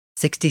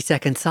60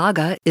 Second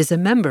Saga is a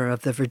member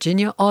of the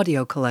Virginia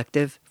Audio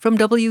Collective from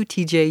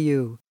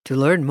WTJU. To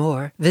learn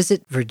more,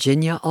 visit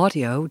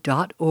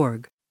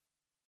virginiaaudio.org.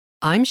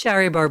 I'm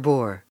Shari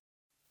Barbour.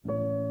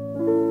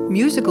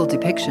 Musical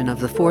depiction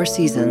of the four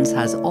seasons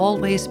has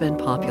always been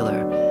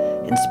popular,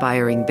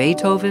 inspiring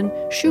Beethoven,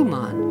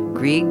 Schumann,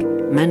 Grieg,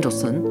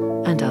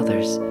 Mendelssohn, and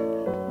others.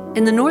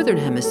 In the Northern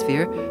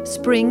Hemisphere,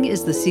 spring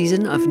is the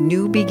season of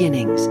new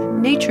beginnings,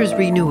 nature's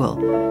renewal.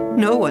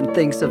 No one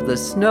thinks of the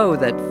snow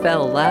that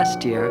fell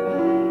last year.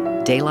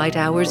 Daylight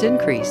hours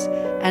increase,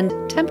 and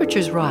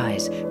temperatures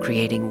rise,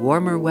 creating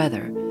warmer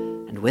weather.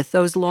 And with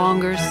those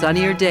longer,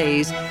 sunnier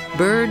days,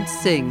 birds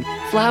sing,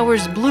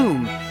 flowers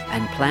bloom,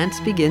 and plants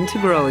begin to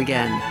grow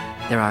again.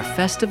 There are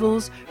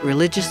festivals,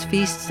 religious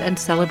feasts, and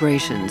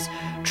celebrations.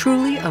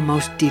 Truly a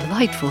most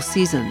delightful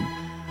season.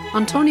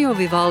 Antonio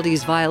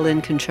Vivaldi's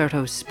Violin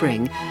Concerto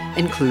Spring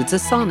includes a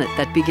sonnet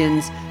that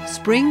begins,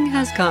 "Spring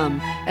has come,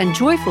 and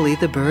joyfully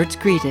the birds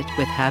greet it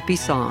with happy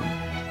song."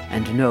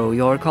 And no,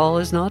 your call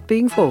is not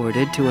being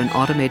forwarded to an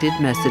automated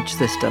message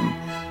system.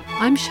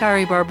 I'm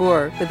Shari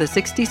Barbour with a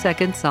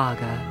 60-Second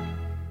Saga.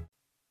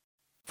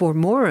 For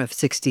more of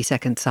 60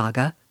 Second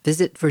Saga,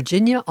 visit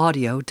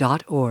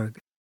virginiaaudio.org.